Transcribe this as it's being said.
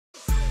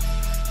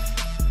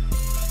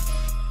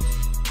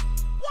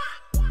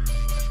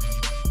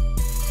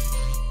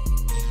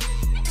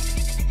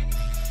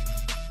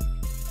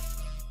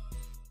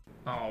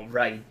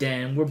Alright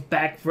then, we're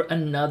back for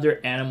another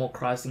Animal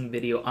Crossing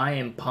video. I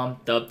am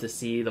pumped up to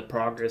see the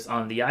progress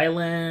on the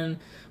island,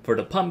 for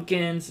the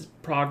pumpkins,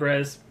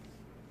 progress.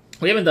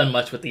 We haven't done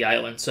much with the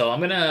island, so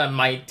I'm gonna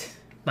might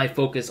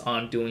focus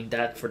on doing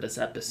that for this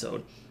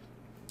episode.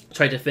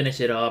 Try to finish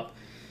it up,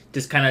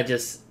 just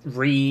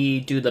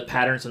redo the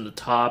patterns on the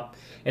top,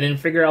 and then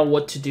figure out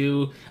what to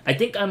do. I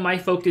think I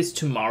might focus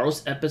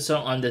tomorrow's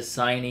episode on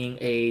designing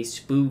a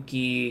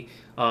spooky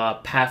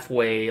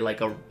pathway, like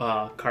a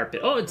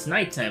carpet. Oh, it's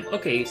nighttime.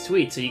 Okay,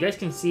 sweet. So you guys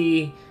can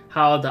see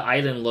how the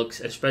island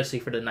looks, especially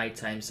for the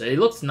nighttime. So it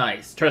looks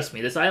nice. Trust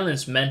me, this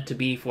island's meant to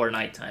be for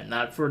nighttime,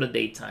 not for the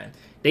daytime.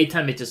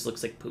 Daytime, it just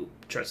looks like poop.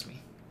 Trust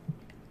me.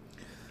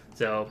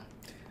 So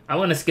I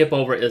want to skip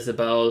over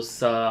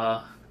Isabel's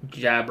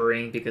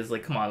jabbering because,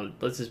 like, come on,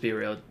 let's just be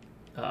real.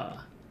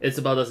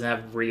 Isabel doesn't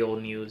have real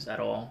news at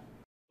all.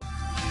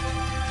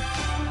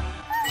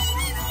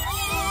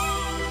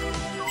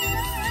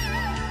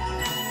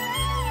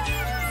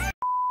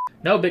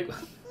 No big...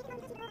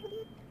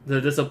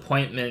 The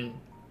disappointment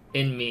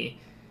in me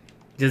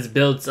just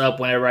builds up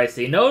whenever I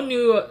see no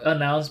new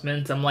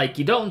announcements. I'm like,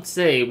 you don't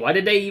say. Why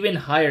did they even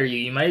hire you?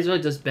 You might as well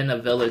just been a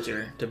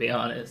villager, to be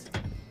honest.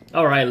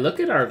 Alright,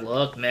 look at our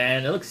look,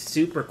 man. It looks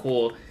super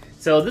cool.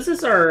 So this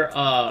is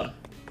our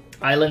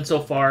island so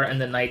far in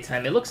the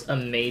nighttime. It looks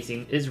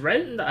amazing. Is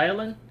Red in the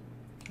island?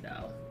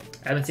 No.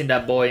 I haven't seen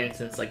that boy in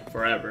since, like,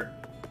 forever.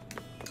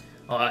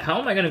 How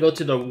am I gonna go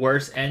to the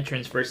worst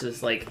entrance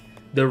versus, like,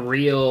 the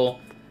real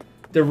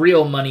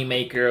money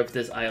maker of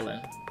this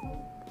island?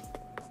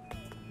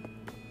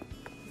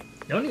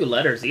 No new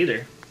letters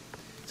either.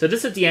 So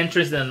this is the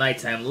entrance in the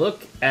nighttime.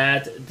 Look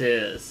at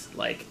this.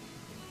 Like,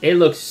 it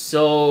looks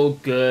so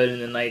good in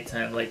the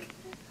nighttime. Like,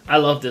 I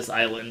love this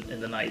island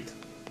in the night.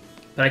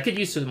 But I could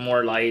use some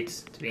more light,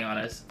 to be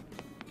honest.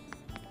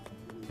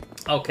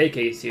 Oh,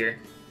 KK's here.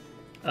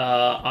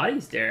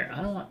 Audie's there.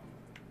 I don't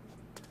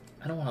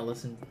want to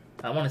listen.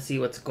 I want to see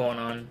what's going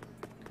on.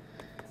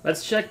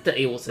 Let's check the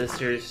Able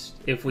Sisters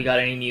if we got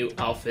any new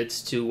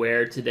outfits to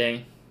wear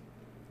today.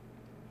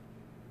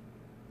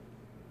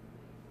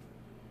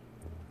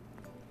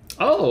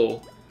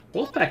 Oh,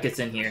 Wolfpack is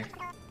in here.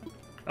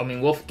 I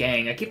mean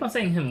Wolfgang. I keep on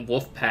saying him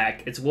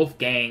Wolfpack. It's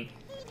Wolfgang.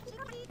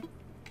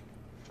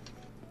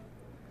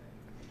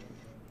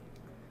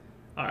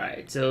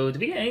 Alright, so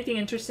did we get anything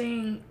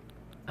interesting?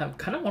 I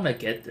kind of want to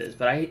get this,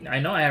 but I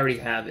know I already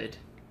have it.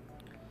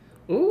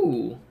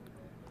 Ooh.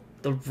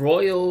 The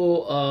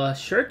Royal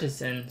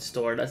Shirtisan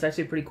store. That's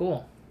actually pretty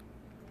cool.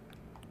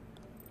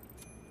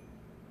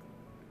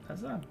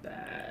 That's not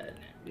bad.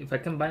 If I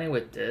combine it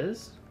with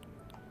this...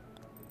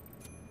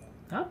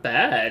 Not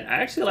bad. I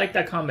actually like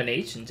that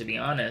combination, to be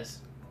honest.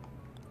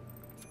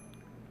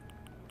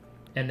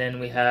 And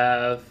then we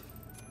have...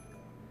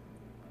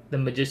 the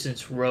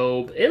Magician's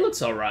Robe. It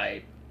looks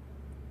alright.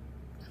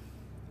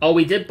 Oh,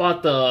 we did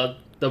bought the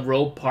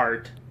robe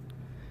part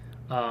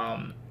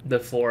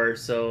before,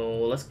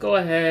 so let's go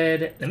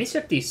ahead. Let me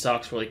check these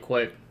socks really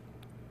quick.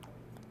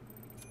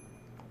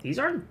 These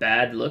aren't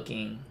bad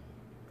looking.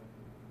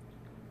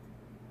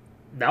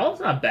 That one's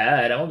not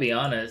bad, I'm gonna be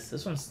honest.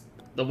 This one's...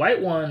 the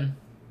white one,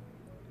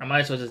 I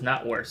might as well just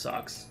not wear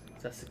socks,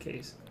 if that's the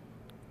case.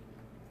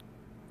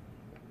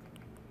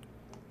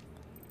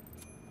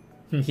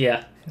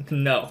 Yeah,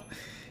 no.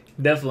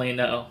 Definitely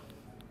no.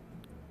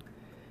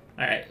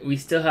 Alright, we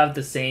still have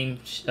the same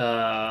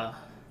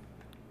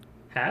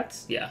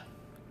hats? Yeah.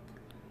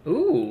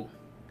 Ooh,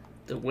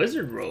 the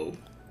wizard robe.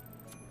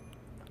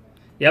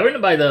 Yeah, we're gonna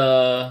buy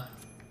the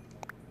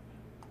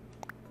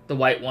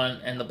white one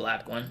and the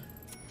black one.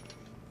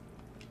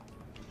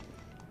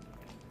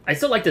 I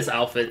still like this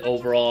outfit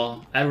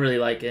overall. I really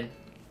like it.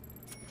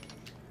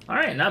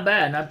 Alright, not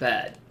bad, not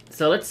bad.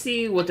 So let's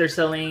see what they're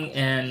selling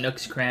in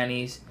Nooks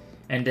Crannies.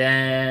 And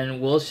then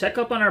we'll check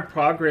up on our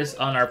progress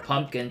on our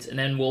pumpkins. And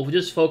then we'll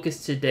just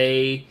focus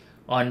today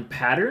on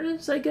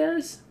patterns, I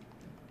guess?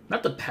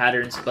 Not the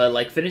patterns, but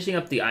like finishing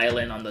up the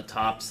island on the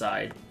top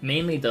side.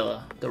 Mainly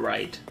the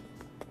right.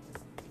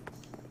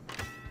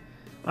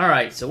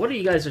 Alright, so what are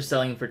you guys are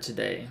selling for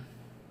today?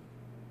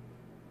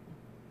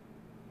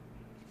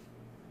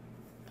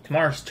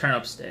 Tomorrow's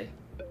Turnips Day.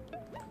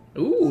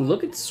 Ooh,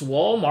 look at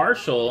Swole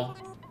Marshall.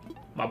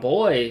 My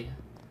boy.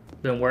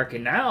 Been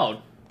working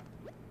out.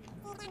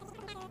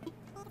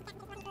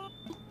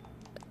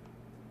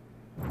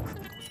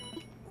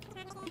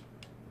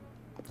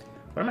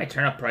 What are my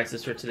turnip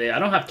prices for today? I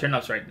don't have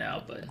turnips right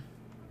now, but...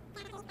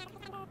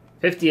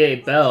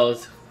 58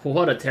 bells.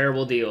 What a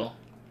terrible deal.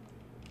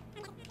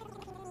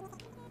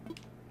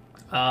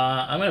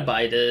 I'm gonna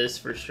buy this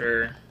for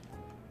sure.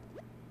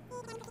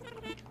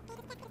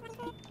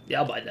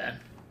 Yeah, I'll buy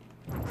that.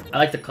 I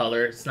like the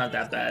color. It's not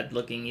that bad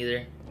looking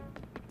either.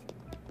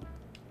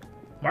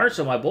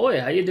 Marshall, my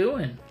boy, how you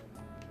doing?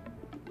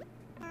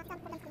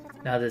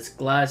 Now this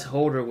glass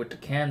holder with the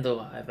candle,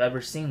 I've ever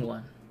seen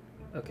one.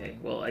 Okay,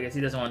 well, I guess he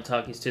doesn't want to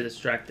talk. He's too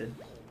distracted.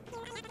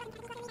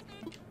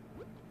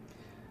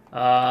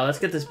 Let's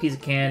get this piece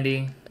of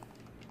candy.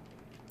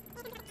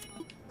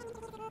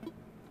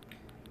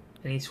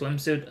 Any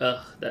swimsuit?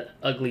 Ugh, that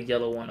ugly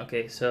yellow one.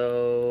 Okay,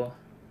 so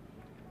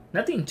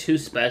nothing too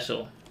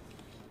special.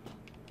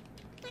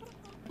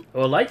 I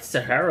would like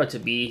Sahara to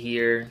be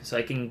here so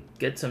I can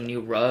get some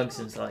new rugs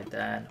and stuff like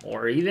that.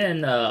 Or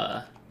even,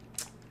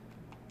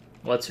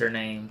 what's her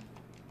name?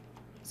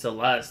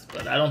 Celeste,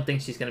 but I don't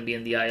think she's gonna be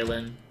in the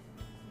island.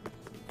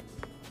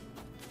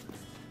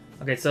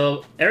 Okay,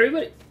 so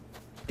everybody...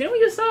 Didn't we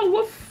just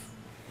saw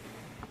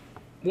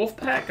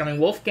Wolfpack? I mean,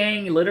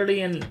 Wolfgang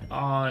literally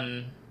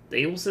on the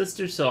Evil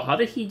Sisters, so how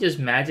did he just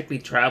magically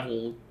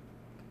travel?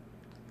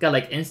 Got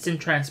like instant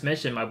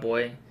transmission, my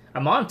boy.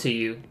 I'm on to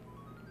you.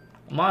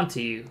 I'm on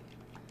to you.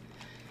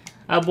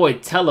 Our boy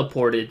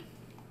teleported.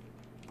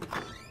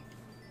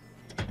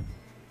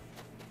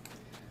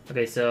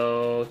 Okay,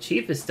 so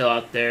Chief is still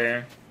out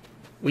there.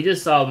 We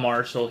just saw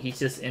Marshall. He's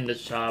just in the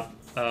shop.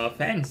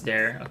 Fang's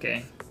there.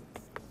 Okay.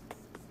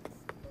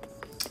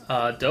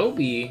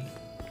 Dobie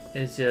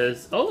is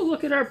just... Oh,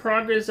 look at our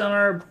progress on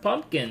our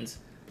pumpkins.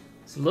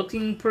 It's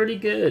looking pretty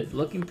good.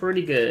 Looking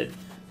pretty good.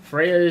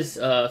 Freya's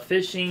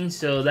fishing,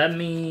 so that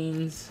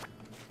means...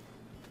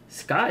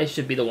 Sky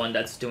should be the one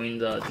that's doing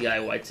the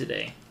DIY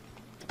today.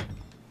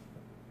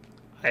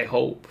 I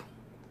hope.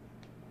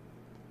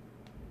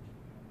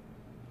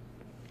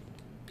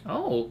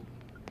 Oh,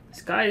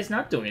 Sky is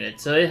not doing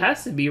it, so it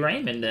has to be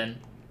Raymond then.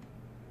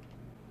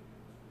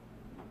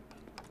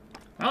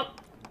 Oh,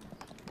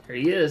 there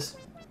he is.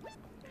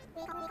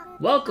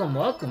 Welcome,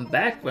 welcome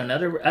back for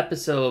another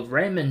episode of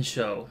Raymond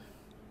Show.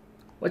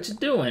 What you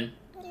doing?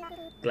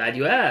 Glad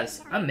you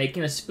asked. I'm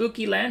making a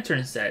spooky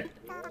lantern set.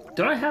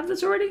 Don't I have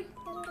this already?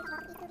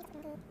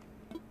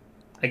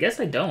 I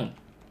guess I don't.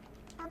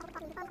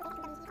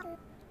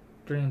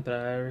 Bring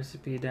the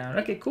recipe down.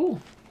 Okay, cool.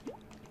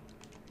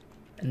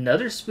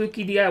 Another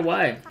spooky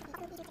DIY.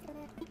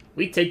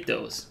 We take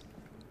those.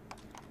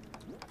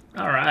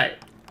 Alright.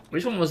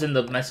 Which one was in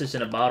the message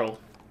in a bottle?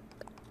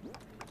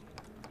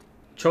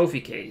 Trophy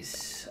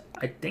case.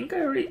 I think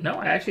I already... No,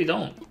 I actually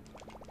don't.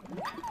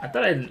 I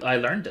thought I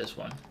learned this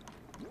one.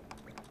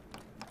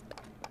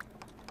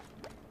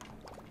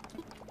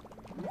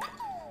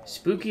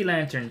 Spooky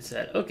lantern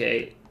set.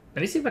 Okay.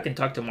 Let me see if I can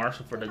talk to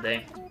Marshall for the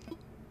day.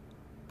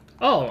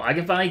 Oh, I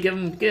can finally give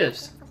him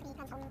gifts.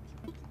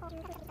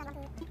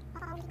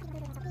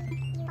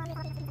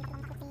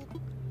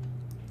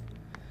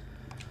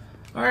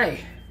 Alright.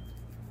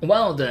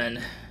 Well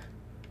then.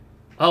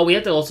 Oh, we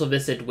have to also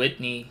visit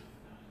Whitney.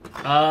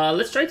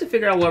 Let's try to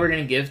figure out what we're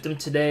gonna give them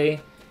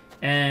today.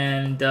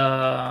 And,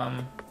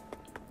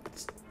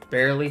 it's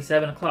barely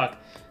 7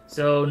 o'clock.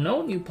 So,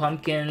 no new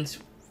pumpkins.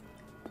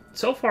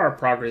 So far, our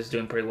progress is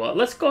doing pretty well.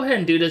 Let's go ahead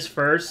and do this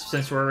first,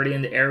 since we're already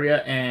in the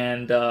area.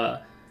 And,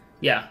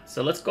 yeah.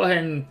 So, let's go ahead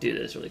and do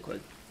this really quick.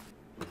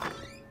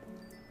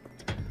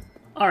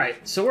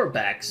 Alright, so we're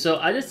back. So,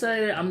 I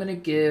decided I'm gonna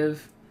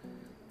give...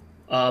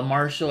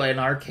 Marshall an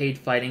arcade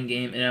fighting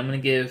game, and I'm gonna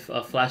give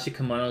a flashy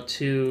kimono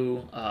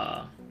to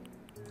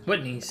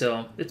Whitney,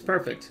 so it's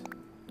perfect.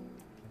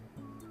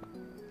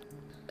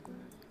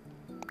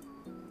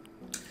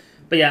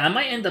 But yeah, I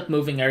might end up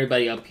moving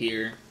everybody up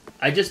here.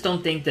 I just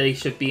don't think that he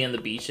should be in the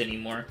beach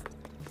anymore.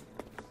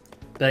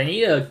 But I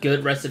need a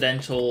good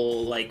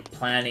residential, like,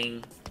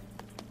 planning.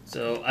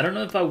 So I don't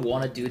know if I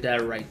want to do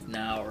that right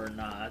now or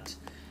not.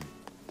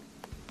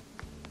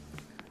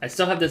 I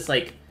still have this,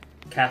 like,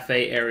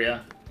 cafe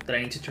area that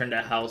I need to turn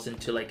that house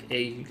into like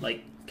a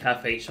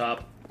cafe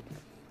shop.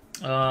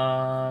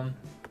 Where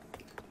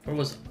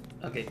was...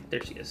 Okay,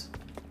 there she is.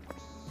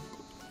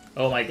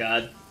 Oh my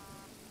god.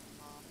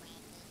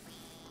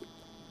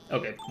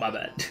 Okay, my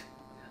bad.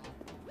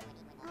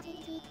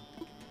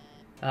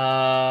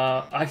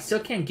 I still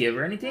can't give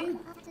her anything?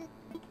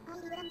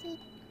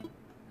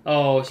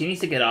 Oh, she needs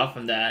to get off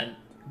from that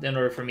in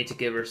order for me to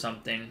give her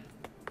something.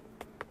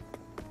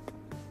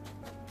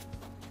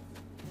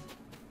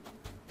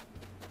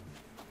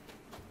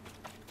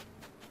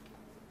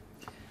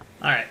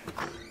 Alright.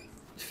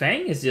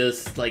 Fang is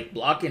just, like,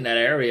 blocking that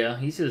area.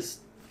 He's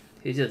just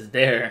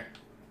there.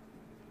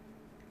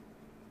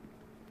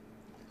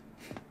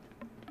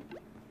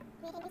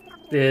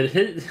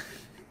 Dude,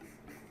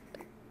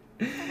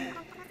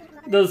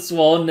 the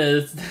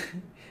swollenness.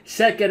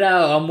 Check it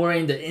out, I'm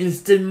wearing the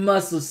instant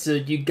muscle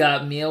suit you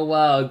got me a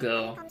while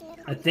ago.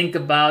 I think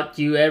about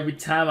you every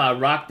time I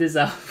rock this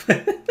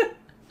outfit.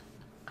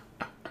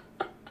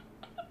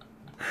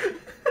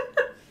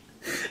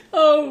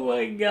 Oh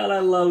my god, I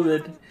love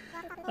it.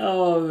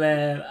 Oh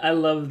man, I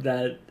love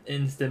that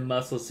instant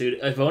muscle suit.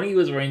 If only he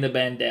was wearing the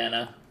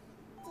bandana.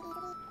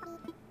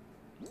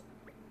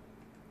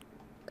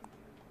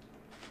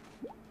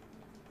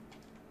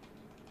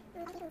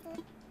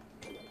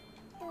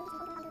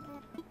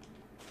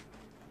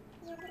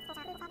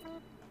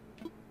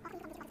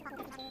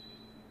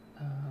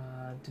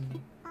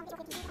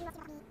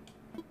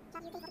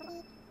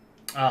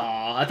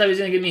 Oh, I thought he was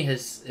gonna give me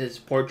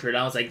his portrait.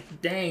 I was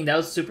like, dang, that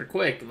was super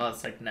quick. I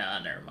was like, nah,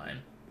 never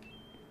mind.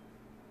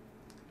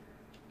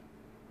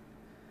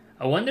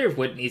 I wonder if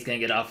Whitney's gonna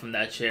get off from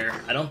that chair.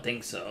 I don't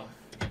think so.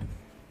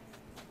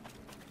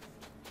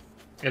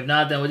 If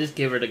not, then we'll just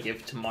give her the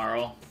gift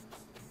tomorrow.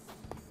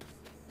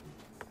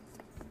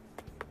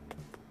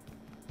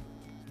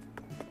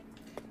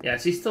 Yeah,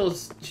 she's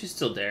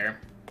still there.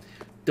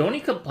 The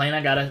only complaint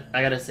I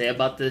gotta say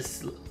about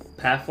this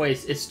pathway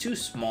is it's too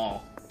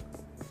small.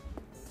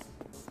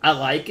 I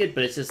like it,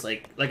 but it's just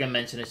like I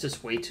mentioned, it's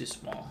just way too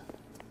small.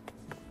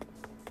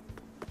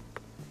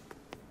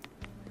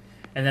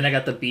 And then I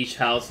got the beach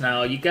house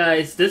now. You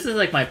guys, this is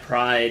like my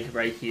pride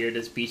right here,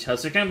 this beach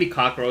house. There's gonna be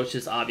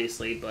cockroaches,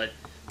 obviously, but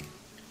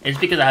it's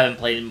because I haven't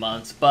played in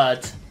months.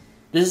 But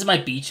this is my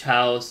beach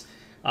house.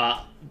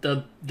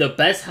 The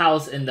best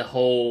house in the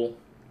whole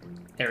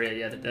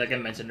area. Yeah, like I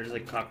mentioned, there's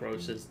like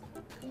cockroaches.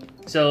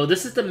 So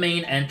this is the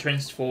main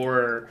entrance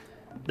for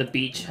the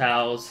beach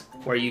house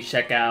where you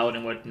check out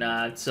and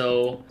whatnot.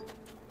 So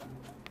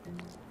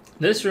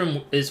this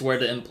room is where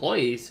the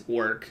employees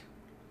work.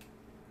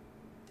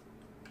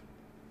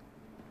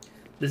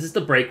 This is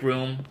the break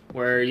room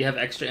where you have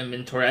extra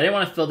inventory. I didn't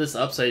want to fill this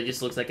up so it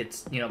just looks like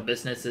it's, you know,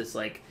 business is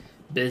like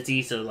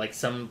busy, so like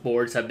some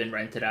boards have been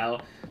rented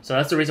out. So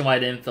that's the reason why I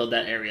didn't fill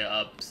that area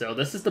up. So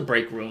this is the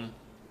break room.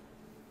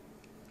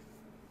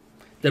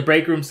 The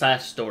break room /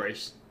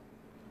 storage.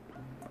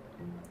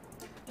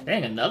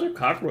 Dang, another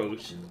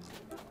cockroach.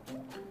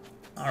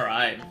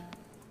 Alright.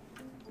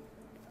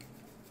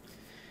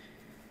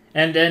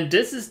 And then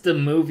this is the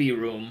movie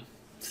room.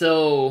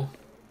 So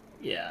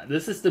yeah,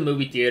 this is the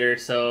movie theater,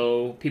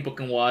 so people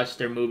can watch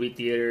their movie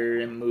theater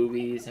and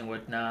movies and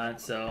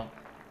whatnot, so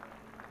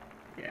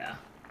yeah.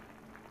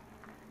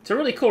 It's a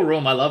really cool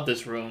room. I love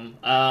this room.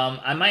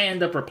 I might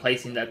end up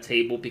replacing that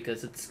table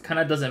because it kind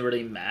of doesn't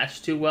really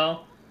match too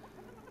well.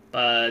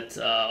 But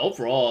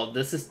overall,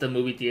 this is the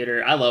movie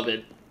theater. I love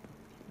it.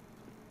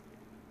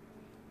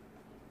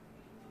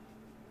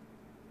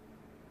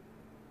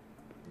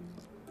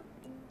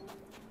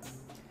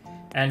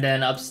 And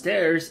then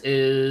upstairs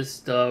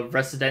is the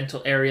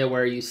residential area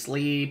where you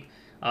sleep,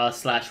 /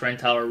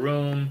 rent out a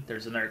room.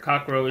 There's another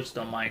cockroach,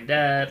 don't mind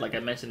that. Like I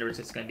mentioned, there's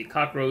just going to be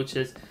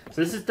cockroaches.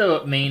 So this is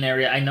the main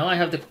area. I know I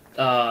have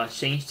to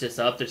change this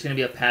up. There's going to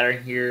be a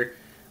pattern here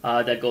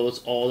that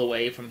goes all the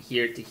way from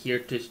here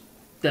to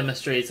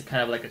demonstrate it's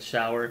kind of like a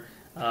shower.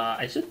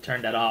 I should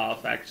turn that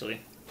off,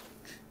 actually.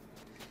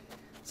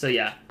 So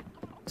yeah.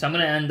 So I'm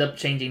going to end up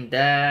changing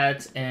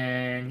that.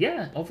 And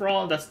yeah,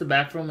 overall, that's the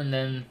bathroom. And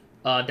then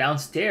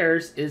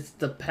downstairs is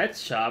the pet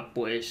shop,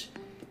 which,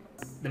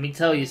 let me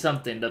tell you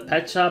something, the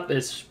pet shop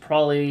is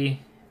probably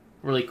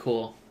really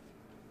cool.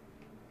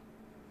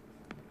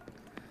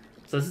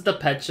 So this is the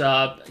pet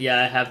shop.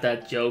 Yeah, I have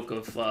that joke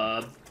of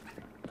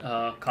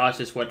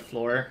cautious wet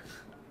floor.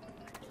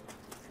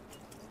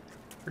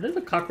 Where did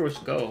the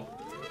cockroach go?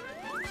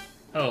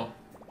 Oh.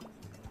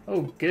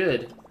 Oh,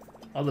 good.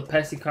 All the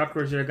pesky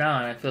cockroaches are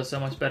gone. I feel so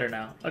much better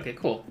now. Okay,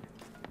 cool.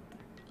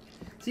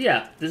 So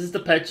yeah, this is the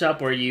pet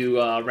shop where you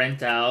not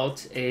rent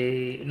out,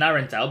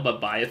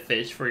 but buy a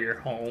fish for your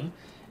home.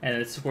 And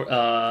it's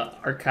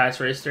our cash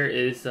register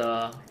is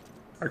our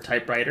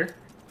typewriter.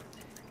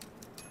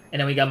 And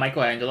then we got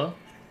Michelangelo.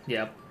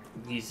 Yeah,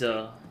 he's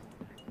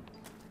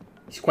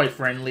quite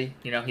friendly.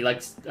 You know, he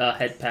likes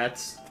head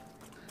pats.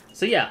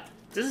 So yeah,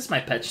 this is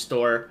my pet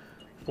store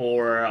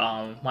for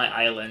my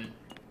island.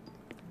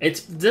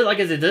 It's like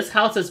I said, this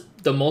house is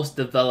the most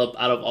developed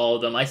out of all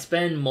of them. I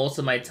spend most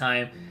of my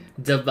time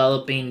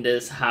developing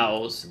this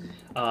house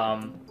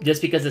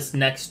just because it's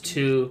next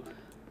to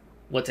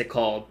what's it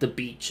called, the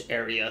beach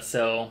area.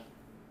 So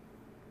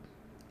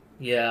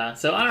yeah,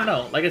 so I don't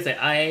know, like I said,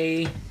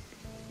 I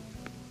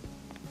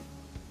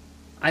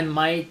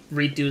might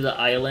redo the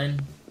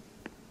island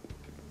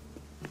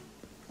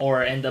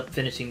or end up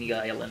finishing the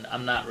island.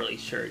 I'm not really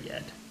sure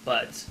yet,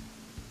 but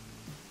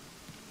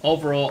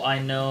overall I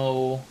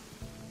know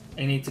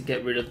I need to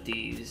get rid of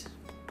these.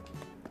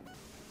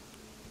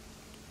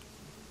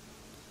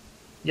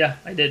 Yeah,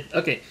 I did.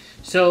 Okay,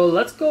 so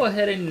let's go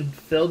ahead and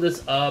fill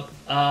this up.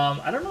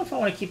 I don't know if I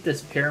want to keep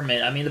this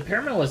pyramid. I mean, the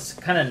pyramid was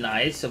kind of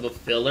nice of a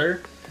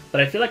filler,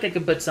 but I feel like I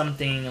could put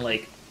something,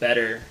 like,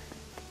 better.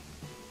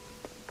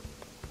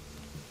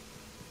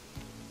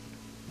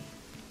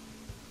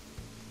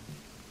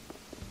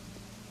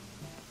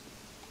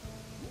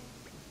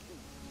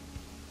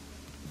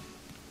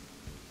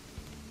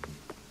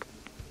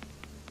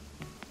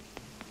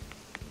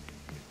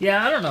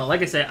 Yeah, I don't know.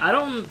 Like I said, I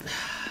don't...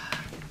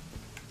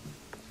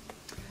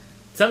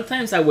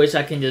 Sometimes I wish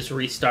I can just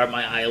restart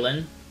my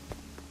island.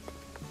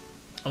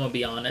 I'm gonna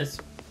be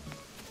honest.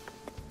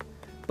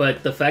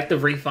 But the fact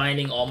of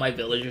refinding all my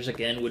villagers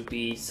again would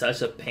be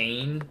such a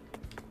pain.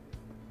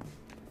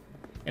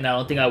 And I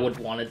don't think I would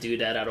want to do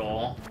that at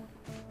all.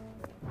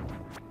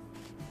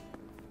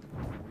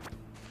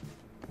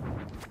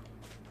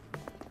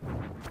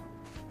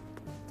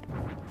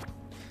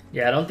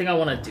 Yeah, I don't think I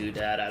want to do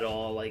that at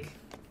all. Like,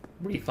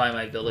 refine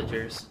my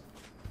villagers.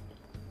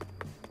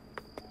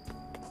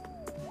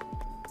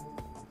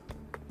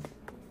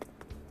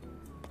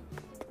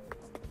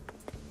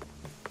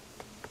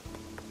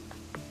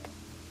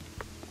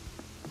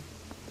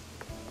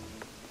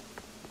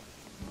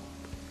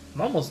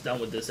 I'm almost done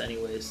with this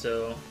anyway,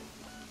 so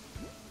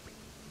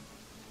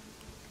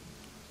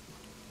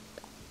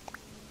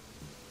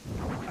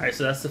Alright,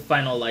 so that's the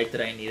final light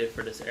that I needed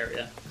for this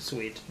area.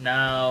 Sweet.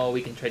 Now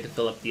we can try to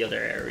fill up the other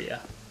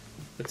area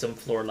with some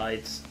floor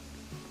lights.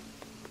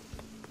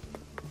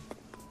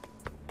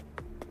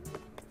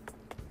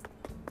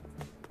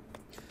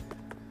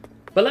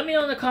 But let me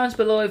know in the comments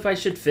below if I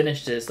should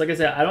finish this. Like I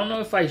said, I don't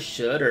know if I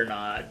should or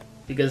not.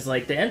 Because,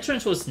 like, the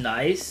entrance was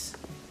nice,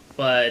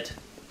 but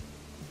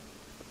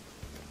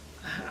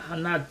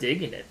I'm not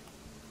digging it.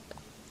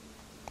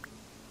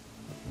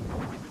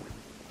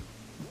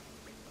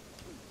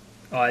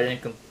 Oh,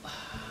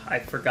 I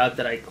forgot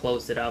that I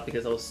closed it out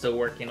because I was still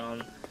working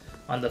on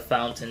the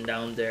fountain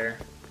down there.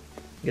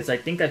 Because I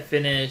think I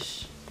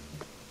finished.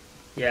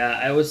 Yeah,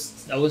 I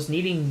was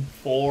needing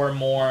 4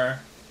 more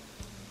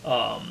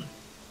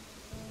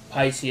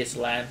Pisces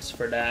lamps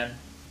for that.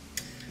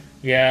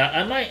 Yeah,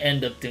 I might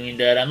end up doing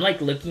that. I'm like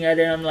looking at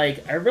it, I'm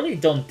like, I really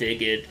don't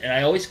dig it, and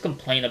I always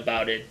complain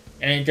about it.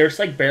 And there's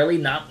like barely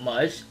not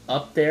much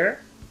up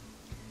there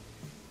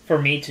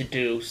for me to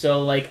do.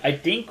 So like, I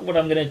think what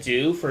I'm gonna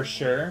do for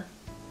sure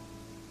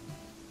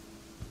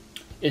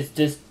is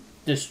just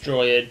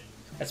destroy it.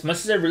 As much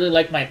as I really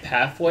like my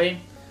pathway,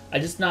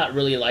 I'm just not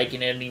really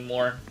liking it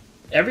anymore.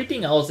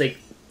 Everything else, like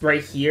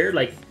right here,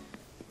 like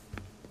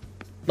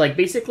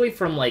basically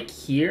from like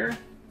here,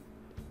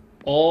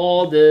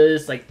 all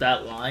this, like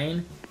that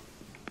line.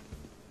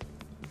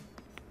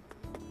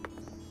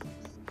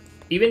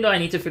 Even though I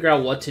need to figure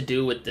out what to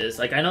do with this.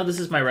 Like, I know this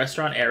is my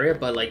restaurant area,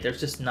 but like there's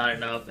just not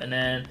enough. And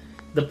then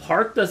the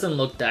park doesn't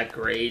look that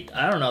great.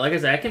 I don't know. Like I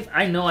said,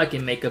 I know I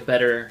can make a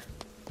better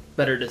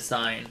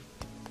design.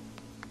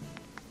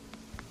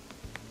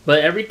 But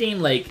everything,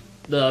 like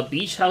the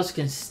beach house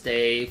can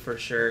stay for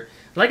sure.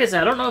 Like I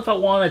said, I don't know if I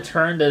want to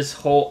turn this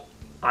whole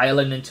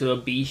island into a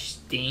beach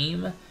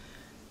theme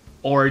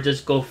or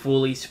just go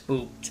fully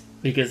spooked,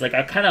 because like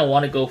I kind of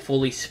want to go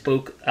fully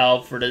spook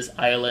out for this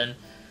island.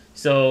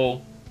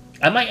 So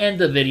I might end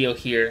the video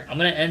here. I'm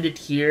gonna end it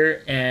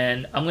here,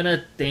 and I'm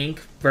gonna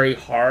think very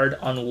hard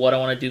on what I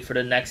want to do for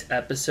the next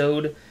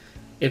episode.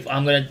 If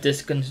I'm gonna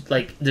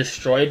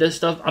destroy this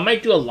stuff, I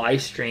might do a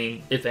live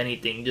stream, if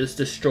anything, just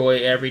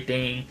destroy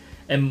everything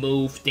and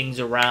move things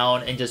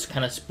around and just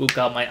kind of spook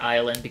out my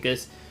island,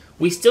 because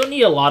we still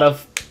need a lot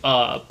of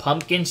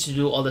pumpkins to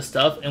do all the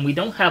stuff, and we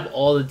don't have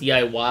all the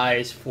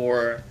DIYs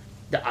for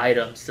the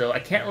items, so I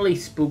can't really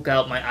spook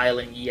out my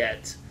island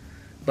yet.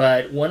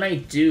 But when I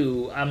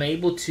do, I'm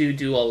able to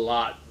do a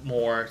lot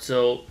more.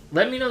 So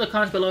let me know in the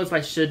comments below if I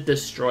should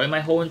destroy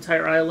my whole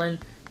entire island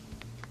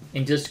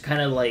and just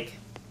kind of like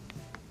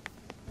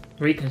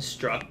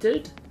reconstruct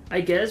it,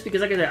 I guess.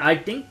 Because like I said, I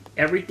think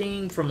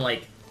everything from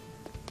like...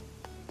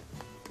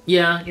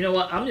 Yeah, you know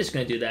what? I'm just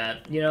going to do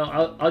that. You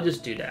know, I'll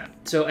just do that.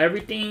 So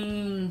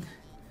everything...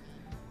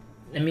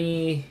 Let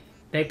me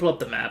pull up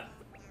the map.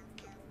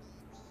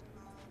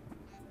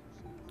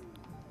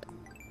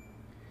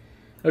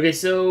 Okay,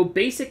 so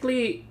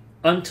basically,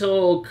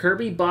 until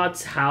Kirby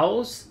Bot's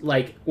house,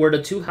 like where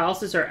the 2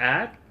 houses are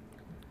at,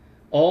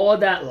 all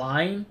that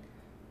line,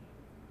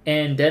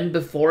 and then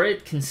before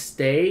it can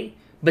stay,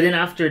 but then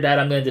after that,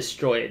 I'm going to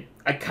destroy it.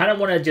 I kind of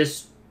want to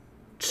just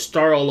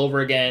start all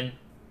over again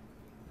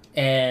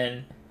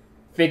and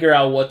figure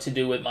out what to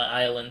do with my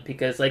island,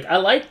 because like I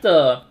like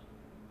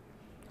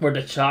where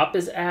the shop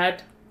is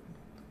at.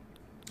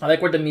 I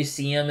like where the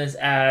museum is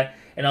at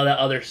and all that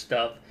other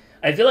stuff.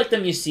 I feel like the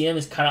museum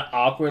is kind of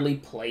awkwardly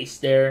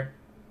placed there,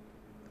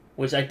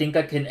 which I think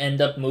I can end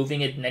up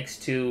moving it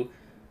next to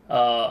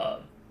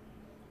the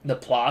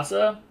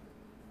plaza.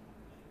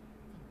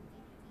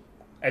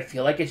 I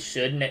feel like it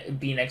should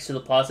be next to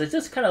the plaza. It's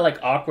just kind of like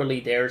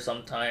awkwardly there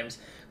sometimes,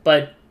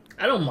 but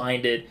I don't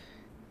mind it.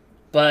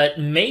 But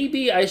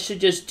maybe I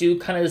should just do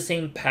kind of the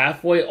same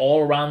pathway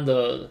all around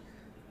the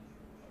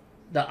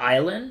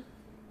island.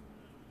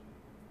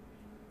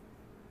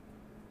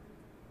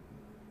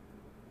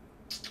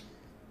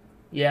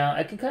 Yeah,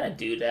 I can kind of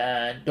do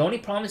that. The only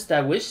problem is that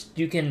I wish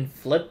you can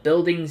flip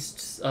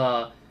buildings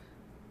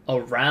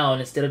around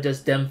instead of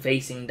just them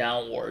facing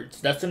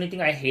downwards. That's the only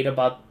thing I hate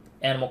about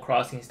Animal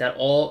Crossing, is that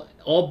all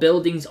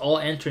buildings, all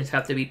entrances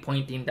have to be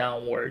pointing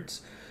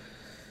downwards.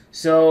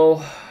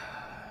 So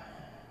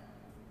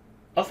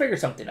I'll figure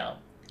something out.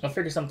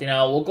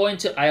 We'll go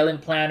into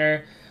Island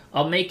Planner.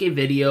 I'll make a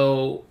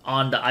video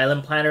on the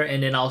Island Planner,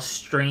 and then I'll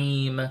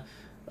stream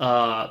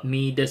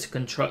me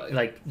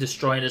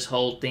destroying this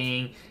whole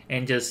thing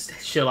and just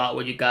chill out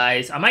with you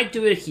guys. I might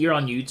do it here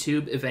on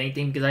YouTube, if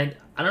anything, because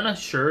I'm not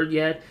sure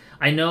yet.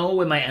 I know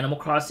when my Animal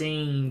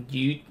Crossing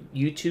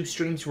YouTube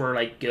streams were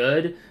like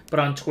good, but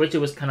on Twitch it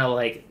was kind of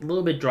like a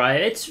little bit dry.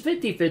 It's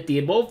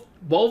 50-50,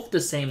 both the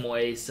same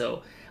way,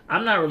 so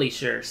I'm not really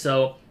sure.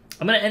 So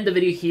I'm gonna end the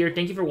video here.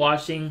 Thank you for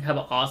watching. Have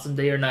an awesome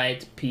day or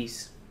night.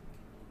 Peace.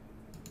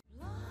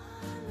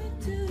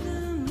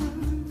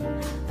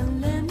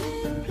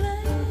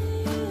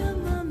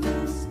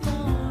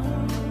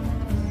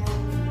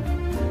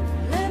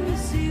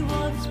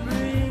 Spring.